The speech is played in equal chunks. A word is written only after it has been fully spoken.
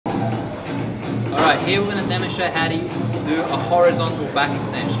here we're going to demonstrate how to do a horizontal back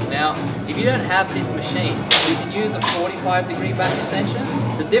extension. Now, if you don't have this machine, you can use a 45-degree back extension.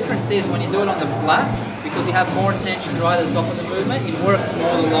 The difference is when you do it on the flat, because you have more tension right at the top of the movement, it works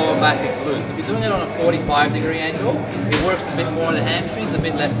more the lower back and glutes. If you're doing it on a 45-degree angle, it works a bit more on the hamstrings, a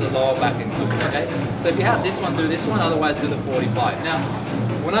bit less of the lower back and glutes, okay? So if you have this one, do this one, otherwise do the 45. Now,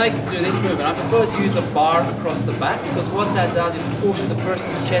 when I do this movement, I prefer to use a bar across the back, because what that does is push the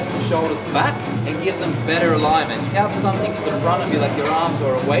person's chest and shoulders back and gives them better alignment. If you have something to the front of you, like your arms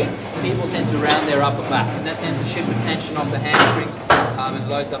or a weight, people tend to round their upper back, and that tends to shift the tension off the hamstrings and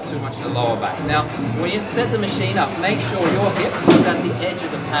loads up too much in the lower back. Now, when you set the machine up, make sure your hip is at the edge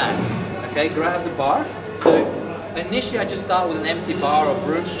of the pad. Okay, grab the bar. So initially I just start with an empty bar or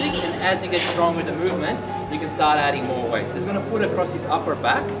broomstick, and as you get stronger with the movement, you can start adding more weight. So he's going to put it across his upper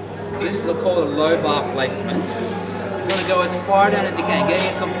back. So this is called a low bar placement. He's going to go as far down as he can, getting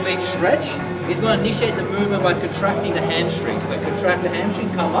a complete stretch. He's going to initiate the movement by contracting the hamstring. So contract the hamstring,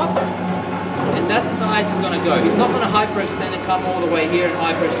 come up, and that's as high as he's going to go. He's not going to hyperextend and come all the way here and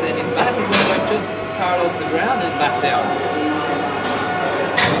hyperextend his back. He's going to go just parallel to the ground and back down.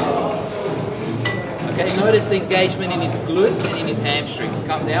 Okay, notice the engagement in his glutes and in his hamstrings.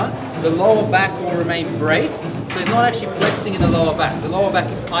 Come down. The lower back will remain braced, so he's not actually flexing in the lower back. The lower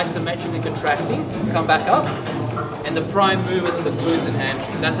back is isometrically contracting. Come back up. And the prime movers are the glutes and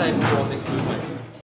hamstrings. That's how you perform this movement.